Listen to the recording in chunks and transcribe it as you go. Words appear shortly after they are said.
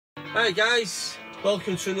Hi guys,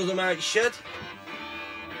 welcome to another Mike's Shed.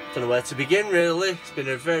 Don't know where to begin really. It's been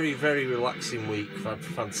a very relaxing week. We've had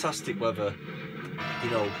fantastic weather, you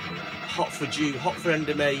know, hot for June, hot for end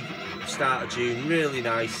of May, start of June, really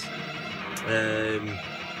nice. I've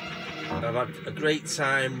had a great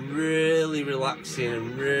time, really relaxing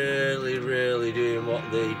and really doing what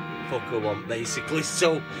the fucker want basically,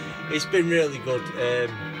 so it's been really good.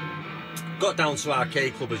 Got down to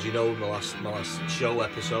Arcade Club, as you know, my last show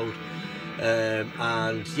episode,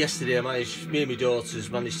 and yesterday me and my daughters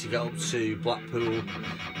managed to get up to Blackpool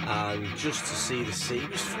and just to see the sea. It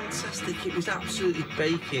was fantastic. It was absolutely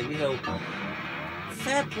baking, you know.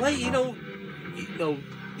 Fair play, you know,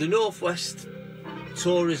 the Northwest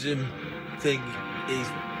tourism thing is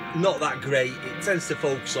not that great. It tends to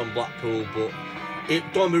focus on Blackpool, but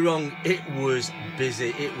don't be wrong, it was busy.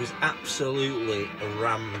 It was absolutely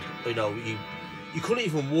rammed. You know, you couldn't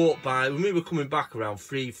even walk by. When we were coming back around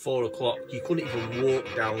 3-4 o'clock, you couldn't even walk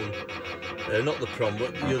down, not the prom,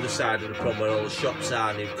 but the other side of the prom where all the shops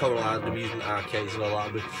are, and the Coral Island amusement arcades and all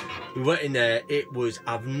that. We went in there. It was,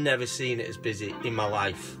 I've never seen it as busy in my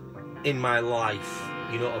life. In my life,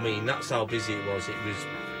 you know what I mean? That's how busy it was.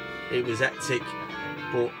 It was hectic,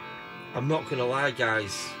 but I'm not gonna lie,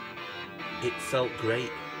 guys. It felt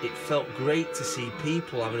great. It felt great to see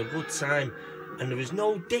people having a good time, and there was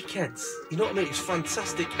no dickheads. You know what I mean? It was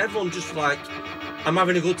fantastic. Everyone just like, I'm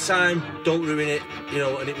having a good time, don't ruin it, you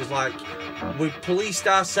know. And it was like, we policed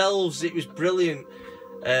ourselves. It was brilliant.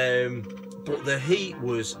 But the heat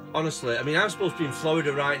was, honestly, I mean, I'm supposed to be in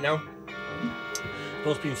Florida right now.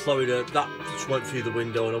 Supposed to be in Florida. That just went through the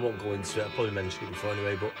window, and I won't go into it. I probably mentioned it before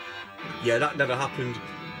anyway, but yeah, that never happened.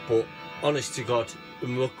 But honest to God,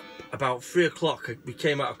 when we were about 3 o'clock, we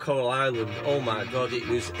came out of Coral Island. Oh my God, it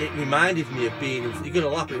reminded me of being, you're gonna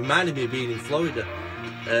laugh, it reminded me of being in Florida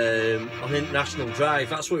on International Drive.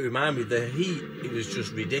 That's what it reminded me. The heat, it was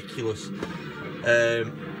just ridiculous.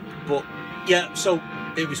 But yeah, so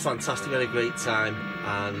it was fantastic. I had a great time,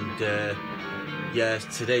 and yeah,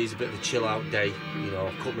 today's a bit of a chill out day. You know,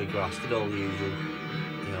 I cut my grass, did all the usual.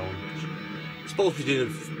 You know, supposed to be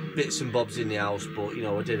doing bits and bobs in the house, but you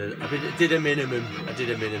know, I did a minimum.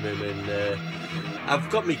 And I've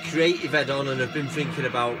got my creative head on, and I've been thinking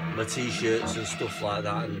about my t-shirts and stuff like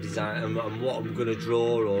that, and design and what I'm gonna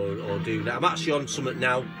draw or do now. I'm actually on something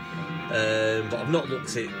now, but I've not looked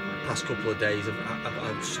at it the past couple of days.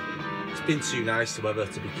 It's been too nice the weather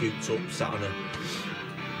to be cooped up, sat on a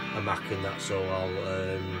Mac and that, so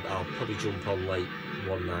I'll probably jump on late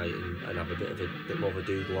one night and have a bit more of a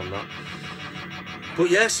doodle on that. But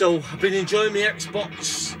yeah, so I've been enjoying my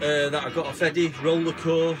Xbox that I got off Eddie, Roller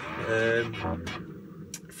Core.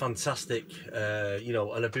 Fantastic, you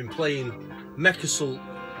know, and I've been playing Mechasult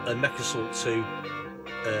and Mechasult 2.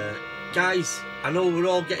 Guys, I know we're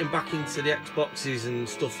all getting back into the Xboxes and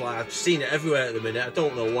stuff like that. I've seen it everywhere at the minute. I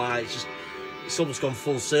don't know why. It's almost gone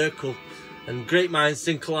full circle. And great minds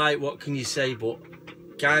think alike, what can you say? But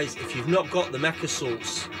guys, if you've not got the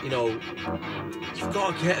Mechasults, you know, you've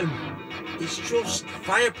got to get them. It's just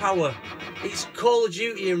firepower. It's Call of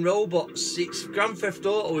Duty in robots. It's Grand Theft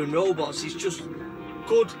Auto in robots. It's just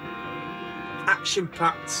good,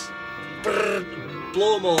 action-packed.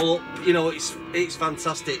 Blow them all up. You know, it's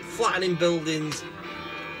fantastic. Flattening buildings.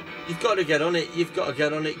 You've got to get on it. You've got to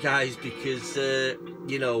get on it, guys, because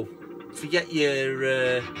you know, forget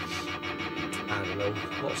your. I don't know,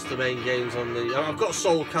 what's the main games on the... I've got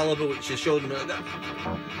Soul Calibur, which I showed them.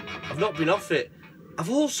 I've not been off it. I've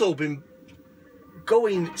also been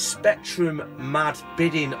going Spectrum mad,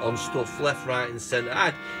 bidding on stuff left, right and centre.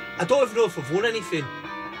 I don't even know if I've won anything.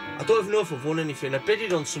 I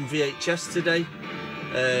bidded on some VHS today,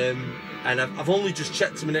 and I've only just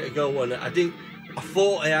checked a minute ago, and I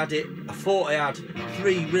thought I had it. I thought I had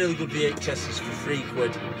 3 really good VHSs for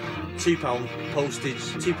 £3. £2 postage,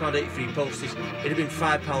 £2.83 postage. It'd have been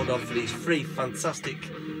 £5 off for these 3 fantastic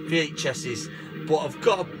VHSs. But I've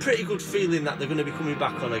got a pretty good feeling that they're going to be coming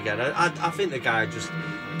back on again. I think the guy just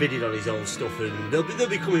bidded on his own stuff, and they'll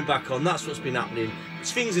be coming back on. That's what's been happening.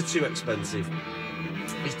 Things are too expensive.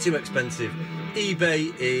 It's too expensive.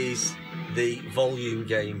 eBay is the volume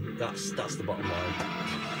game. That's the bottom line.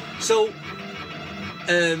 So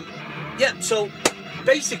yeah. So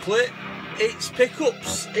basically, it's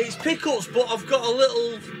pickups, but I've got a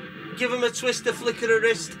little, give them a twist, a flick of the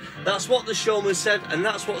wrist. That's what the showman said, and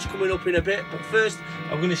that's what's coming up in a bit. But first,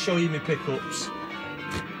 I'm going to show you my pickups.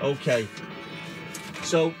 Okay,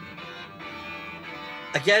 so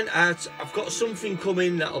again, I've got something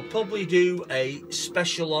coming that I'll probably do a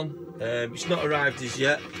special on. It's not arrived as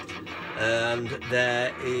yet, and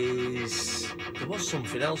there was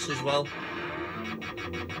something else as well.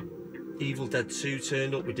 Evil Dead 2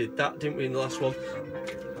 turned up. We did that, didn't we, in the last one?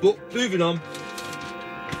 But moving on.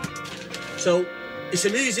 So it's a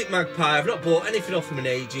Music Magpie. I've not bought anything off them in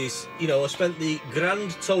ages. You know, I spent the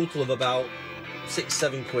grand total of about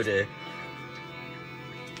 £6-7 here.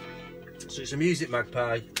 So it's a Music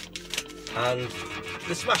Magpie, and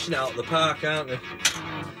they're smashing it out of the park, aren't they?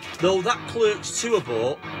 Though that Clerks 2 I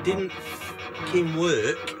bought didn't fucking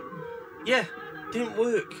work. Yeah, didn't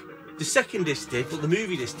work. The second disc did, but the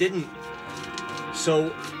movie disc didn't.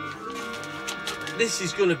 So this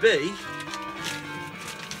is going to be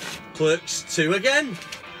Clerks 2 again,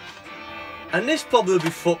 and this probably will be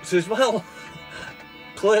fucked as well.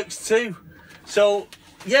 Clerks 2. So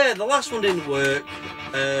yeah, the last one didn't work.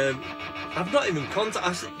 I've not even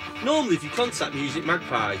contacted. Normally, if you contact Music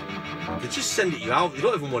Magpie, they just send it you out. They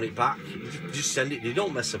don't even want it back. You just send it. They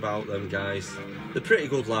don't mess about, them guys. They're pretty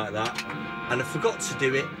good like that. And I forgot to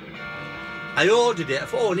do it. I ordered it. I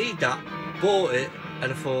thought, oh, I need that. Bought it,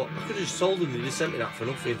 and I thought I could have just told them. They just sent me that for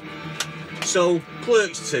nothing. So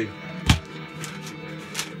Clerks 2.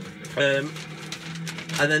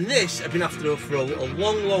 And then this I've been after for a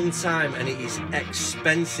long, long time, and it is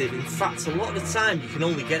expensive. In fact, a lot of the time you can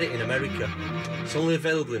only get it in America. It's only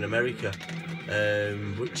available in America,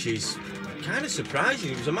 which is kind of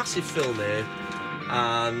surprising. It was a massive film here,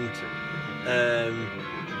 and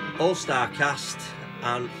all-star cast,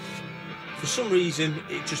 and for some reason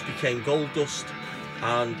it just became gold dust.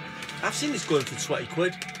 And I've seen this going for 20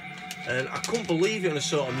 quid, and I couldn't believe it when I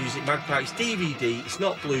saw it on Music Magpie. It's DVD, it's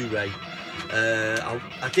not Blu-ray.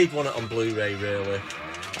 I did want it on Blu-ray, really,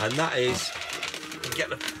 and that is, get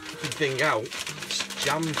the thing out, it's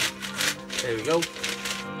jammed. There we go.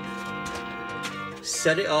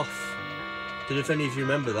 Set It Off. Don't know if any of you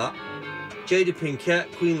remember that. Jada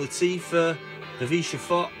Pinkett, Queen Latifah, Navisha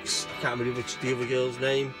Fox, I can't remember the other girl's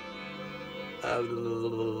name.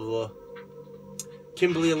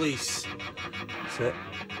 Kimberly Elise. That's it.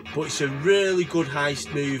 But it's a really good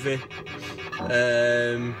heist movie.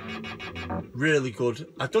 Really good.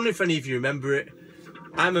 I don't know if any of you remember it.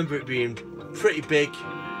 I remember it being pretty big,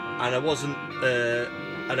 and I wasn't,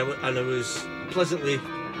 and I was pleasantly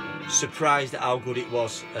surprised at how good it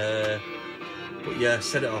was. But yeah,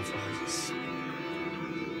 Set It Off.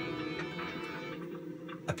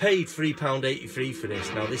 I paid £3.83 for this.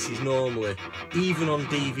 Now this is normally, even on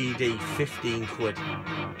DVD, 15 quid.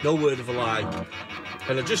 No word of a lie.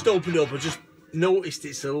 And I just opened it up. I just noticed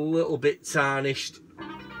it's a little bit tarnished.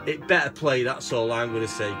 It better play, that's all I'm going to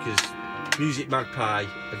say, because Music Magpie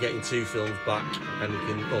are getting 2 films back, and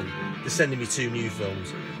well, they're sending me 2 new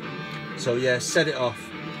films. So yeah, Set It Off.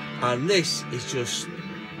 And this is just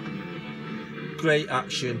great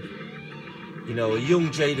action. You know, a young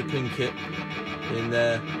Jada Pinkett in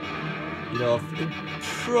there. You know, it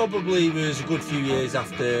probably was a good few years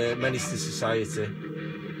after Menace to Society.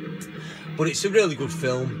 But it's a really good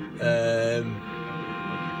film.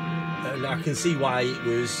 And I can see why it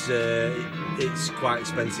was. It's quite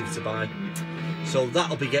expensive to buy, so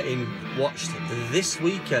that'll be getting watched this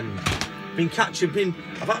weekend.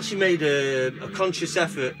 I've actually made a conscious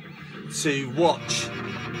effort to watch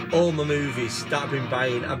all my movies that I've been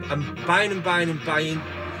buying. I'm buying and buying and buying,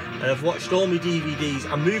 and I've watched all my DVDs.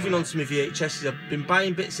 I'm moving on to my VHSs. I've been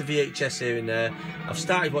buying bits of VHS here and there. I've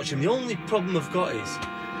started watching. The only problem I've got is,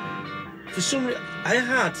 for some reason,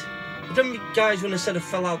 remember, guys, when I said I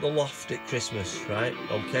fell out the loft at Christmas, right?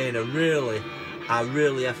 Okay, and I really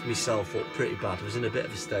effed myself up pretty bad. I was in a bit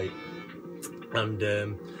of a state, and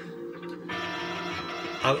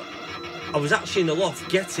I was actually in the loft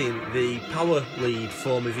getting the power lead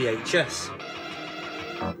for my VHS.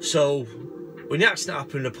 So when the accident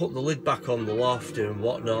happened, I put the lid back on the loft and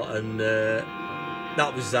whatnot, and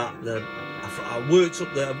that was that. I worked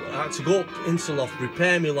up there. I had to go up into the loft,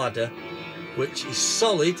 repair my ladder, which is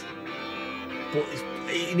solid, but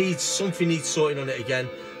it needs sorting on it again.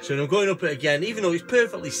 So when I'm going up it again, even though it's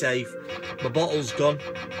perfectly safe, my bottle's gone,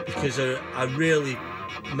 because I really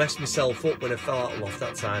messed myself up when I fell out of the loft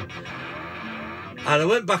that time. And I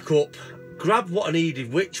went back up, grabbed what I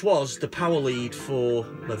needed, which was the power lead for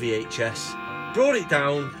my VHS, brought it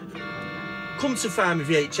down, come to find my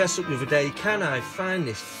VHS up the other day. Can I find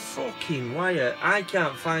this fucking wire? I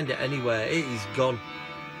can't find it anywhere. It is gone.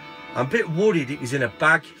 I'm a bit worried it was in a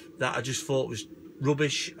bag that I just thought was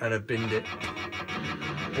rubbish, and I binned it.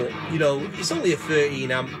 But you know, it's only a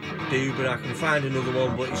 13 amp dude, but I can find another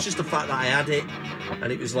one. But it's just the fact that I had it,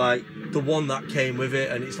 and it was like the one that came with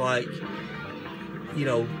it, and it's like, you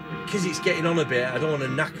know, because it's getting on a bit, I don't want to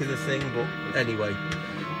knacker the thing. But anyway,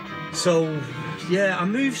 so yeah, I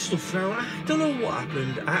moved stuff around. I don't know what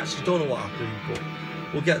happened. I actually don't know what happened, but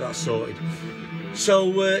we'll get that sorted.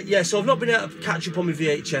 So yeah, so I've not been able to catch up on my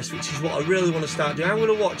VHS, which is what I really want to start doing. I'm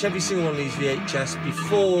going to watch every single one of these VHS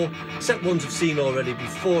before, except ones I've seen already,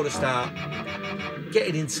 before I start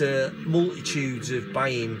getting into multitudes of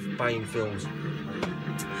buying films.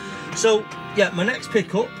 So yeah, my next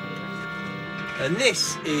pickup, and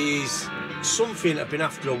this is something I've been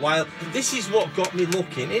after a while. This is what got me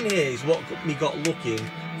looking, in here is what got looking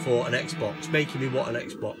for an Xbox, making me want an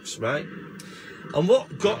Xbox, right? And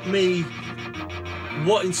what got me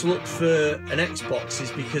wanting to look for an Xbox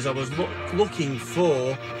is because I was looking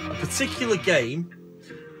for a particular game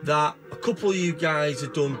that a couple of you guys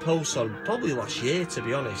had done posts on, probably last year to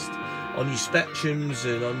be honest, on your Spectrums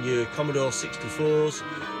and on your Commodore 64s.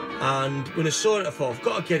 And when I saw it I thought, I've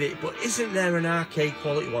got to get it, but isn't there an arcade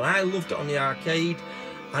quality one? I loved it on the arcade,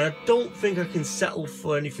 and I don't think I can settle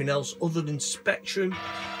for anything else other than Spectrum,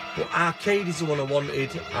 but arcade is the one I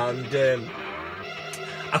wanted. And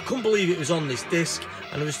I couldn't believe it was on this disc,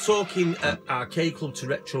 and I was talking at Arcade Club to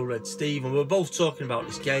Retro Red Steve, and we were both talking about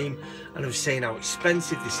this game, and I was saying how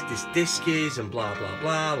expensive this disc is, and blah blah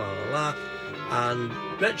blah blah blah blah. And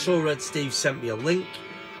Retro Red Steve sent me a link,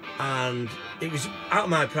 and it was out of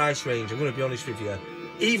my price range, I'm going to be honest with you.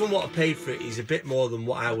 Even what I paid for it is a bit more than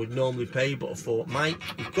what I would normally pay, but I thought, Mike,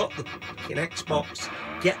 you've got the fucking Xbox,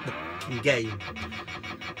 get the fucking game.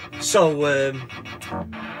 So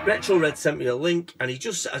Retro Red sent me a link, and I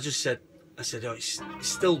said, oh, it's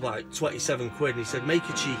still like 27 quid, and he said, make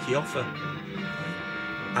a cheeky offer.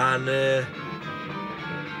 And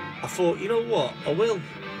I thought, you know what, I will.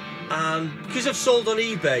 And because I've sold on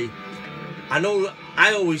eBay, I know that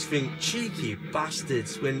I always think cheeky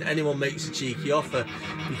bastards when anyone makes a cheeky offer,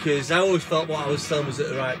 because I always felt what I was selling was at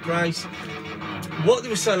the right price. What they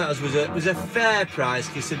were selling at us was a fair price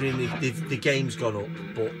considering the game's gone up,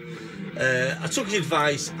 but I took his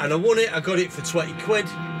advice and I won it. I got it for 20 quid,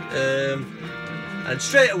 and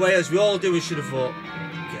straight away, as we all do, we should have thought,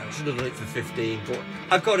 yeah, I should have done it for 15, but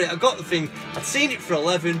I got it. I got the thing. I'd seen it for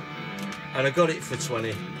 11 and I got it for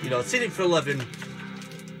 20. You know, I'd seen it for 11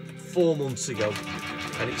 4 months ago,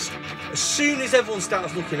 and it's as soon as everyone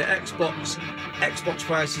starts looking at Xbox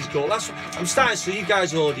prices go. I'm starting, so you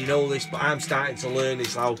guys already know this, but I'm starting to learn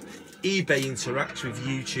is how eBay interacts with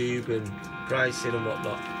YouTube and pricing and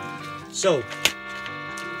whatnot. So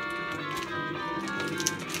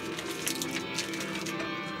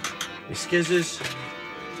the skizzers.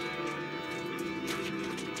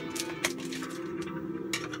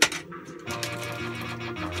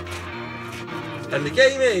 And the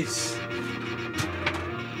game is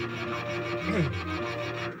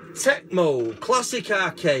Tecmo Classic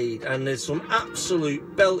Arcade, and there's some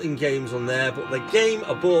absolute belting games on there, but the game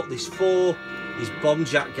I bought this for is Bomb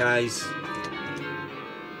Jack, guys.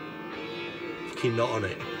 Fucking not on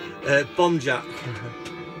it. Bomb Jack.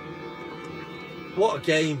 What a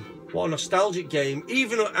game. What a nostalgic game.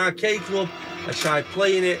 Even at Arcade Club, I tried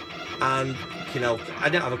playing it, and you know, I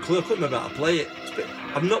didn't have a clue. I couldn't remember how to play it.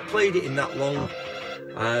 I've not played it in that long.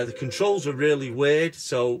 The controls are really weird,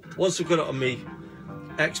 so once I've got it on me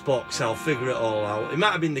Xbox, I'll figure it all out. It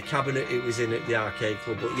might have been the cabinet it was in at the Arcade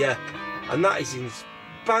Club, but yeah, and that is in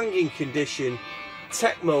banging condition.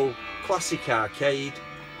 Tecmo Classic Arcade.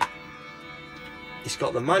 It's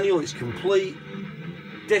got the manual, it's complete.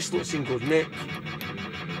 Disc looks in good nick,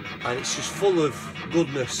 and it's just full of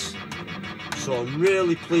goodness. So I'm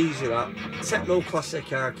really pleased with that. Tecmo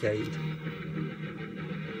Classic Arcade.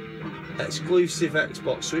 Exclusive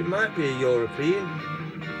Xbox, so it might be a European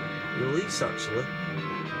release actually.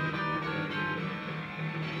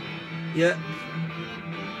 Yeah.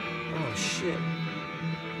 Oh shit.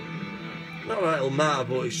 Not right, it'll matter,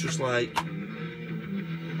 but it's just like,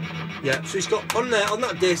 yeah. So it's got on there, on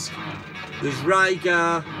that disc, there's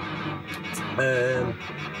Rygar,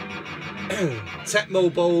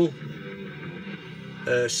 Tecmo Bowl,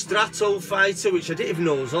 Strato Fighter, which I didn't even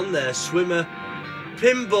know was on there, Swimmer,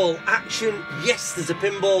 Pinball Action. Yes, there's a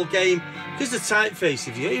pinball game, because the typeface,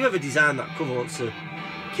 if you ever design that cover, wants to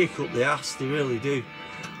kick up the ass, they really do.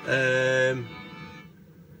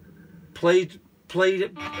 Played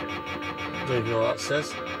it, I don't even know what that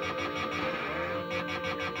says.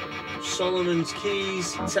 Solomon's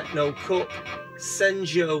Keys, Techno Cup,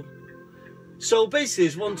 Senjo. So basically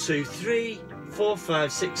there's 1, 2, 3, 4,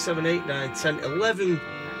 5, 6, 7, 8, 9, 10, 11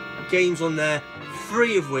 games on there,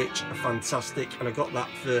 3 of which are fantastic, and I got that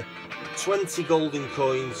for 20 golden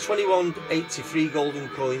coins, 21.83 golden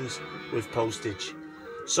coins with postage.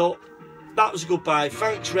 So that was a good buy.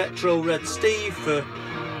 Thanks Retro Red Steve for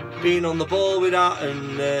being on the ball with that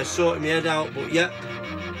and sorting my head out, but yeah,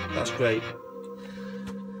 that's great.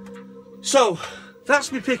 So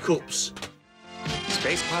that's my pickups.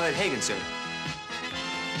 Space Pilot Hagen, sir.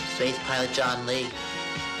 Space Pilot John Lee.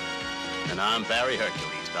 And I'm Barry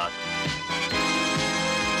Hercules, Doc.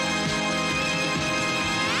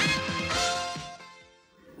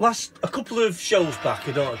 A couple of shows back,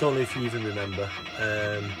 I don't know if you even remember,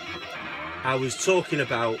 I was talking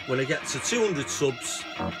about when I get to 200 subs,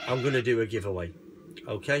 I'm going to do a giveaway,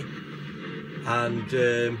 okay? And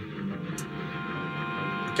a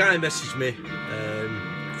guy messaged me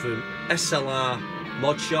from SLR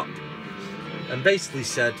Mod Shop and basically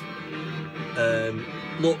said,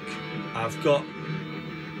 look, I've got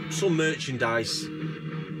some merchandise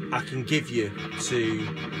I can give you to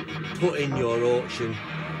put in your auction,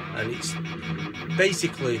 and it's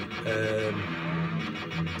basically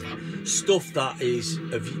stuff that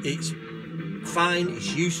it's fine,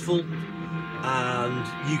 it's useful, and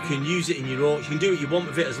you can use it in your auction. You can do what you want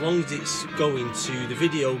with it as long as it's going to the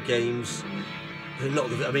video games.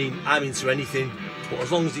 I mean, I'm into anything, but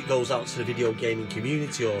as long as it goes out to the video gaming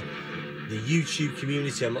community or the YouTube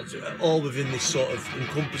community, I'm not all within this sort of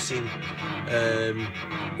encompassing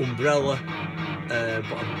umbrella.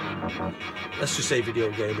 But let's just say video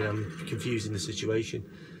gaming. I'm confusing the situation.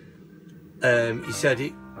 He said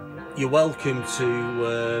you're welcome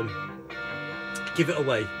to give it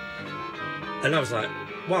away, and I was like,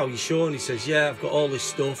 wow, you sure? And he says, yeah, I've got all this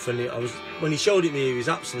stuff. And when he showed it me, it was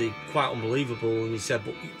absolutely quite unbelievable. And he said,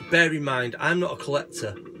 but bear in mind, I'm not a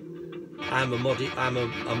collector. I'm a mod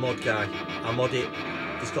guy. I mod it.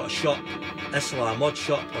 He's got a shop, SLR Mod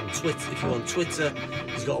Shop on Twitter. If you're on Twitter,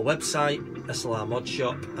 he's got a website, SLR Mod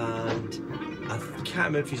Shop, and I can't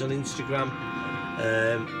remember if he's on Instagram.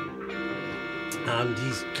 And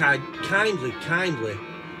he's kindly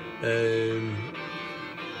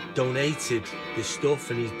donated this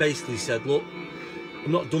stuff, and he's basically said, look,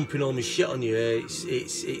 I'm not dumping all my shit on you.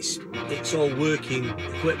 It's all working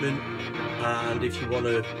equipment, and if you want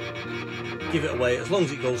to give it away, as long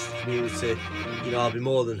as it goes to the community, you know, I'll be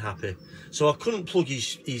more than happy. So I couldn't plug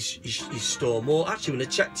his store more. Actually, when I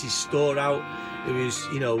checked his store out, it was,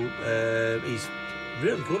 you know, he's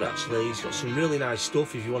really good actually. He's got some really nice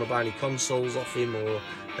stuff if you want to buy any consoles off him, or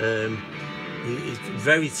he's a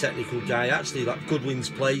very technical guy. Actually, that Goodwin's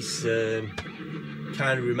Place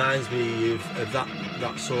kind of reminds me of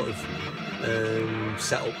that sort of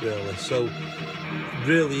setup really. So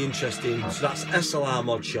really interesting. So that's SLR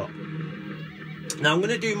Mod Shop. Now I'm going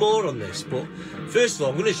to do more on this, but first of all,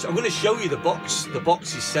 I'm going to show you the box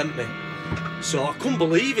he sent me. So I couldn't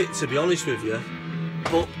believe it, to be honest with you.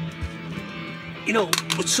 But you know,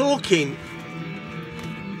 we're talking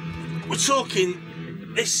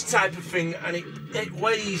this type of thing, and it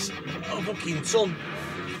weighs a fucking ton.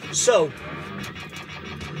 So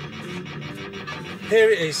here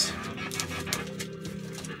it is,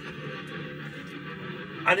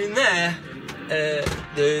 and in there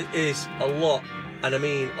there is a lot, and I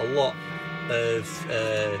mean a lot of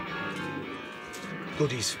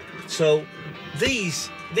goodies. So this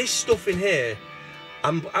stuff in here,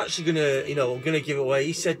 I'm actually gonna, you know, I'm gonna give away.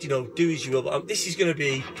 He said, you know, do as you will, but this is gonna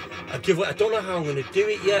be a giveaway. I don't know how I'm gonna do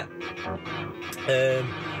it yet,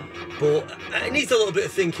 but it needs a little bit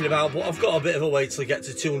of thinking about. But I've got a bit of a way till I get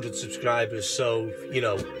to 200 subscribers, so you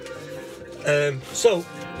know. So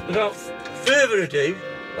without further ado,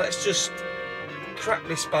 let's just crack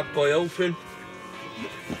this bad boy open.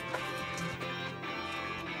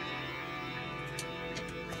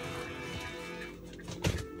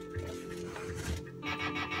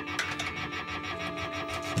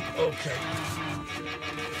 Okay.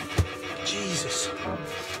 Jesus.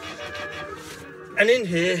 And in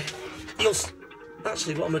here, you'll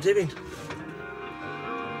actually, what am I doing?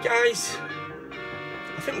 Guys,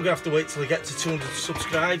 I think we're gonna have to wait till we get to 200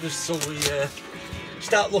 subscribers till we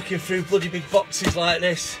start looking through bloody big boxes like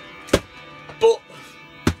this. But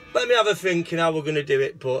let me have a think and how we're gonna do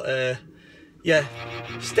it. But yeah,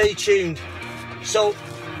 stay tuned. So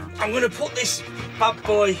I'm gonna put this bad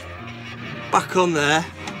boy back on there.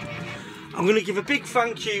 I'm going to give a big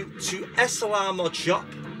thank you to SLR Mod Shop,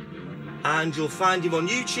 and you'll find him on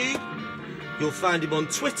YouTube, you'll find him on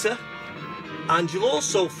Twitter, and you'll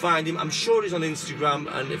also find him, I'm sure he's on Instagram,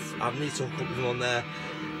 and if I need to hook up with him on there.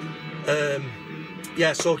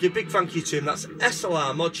 Yeah, so I'll give a big thank you to him. That's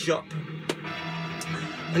SLR Mod Shop.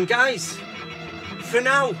 And guys, for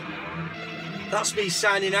now, that's me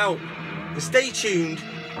signing out. And stay tuned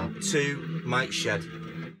to Mike's Shed.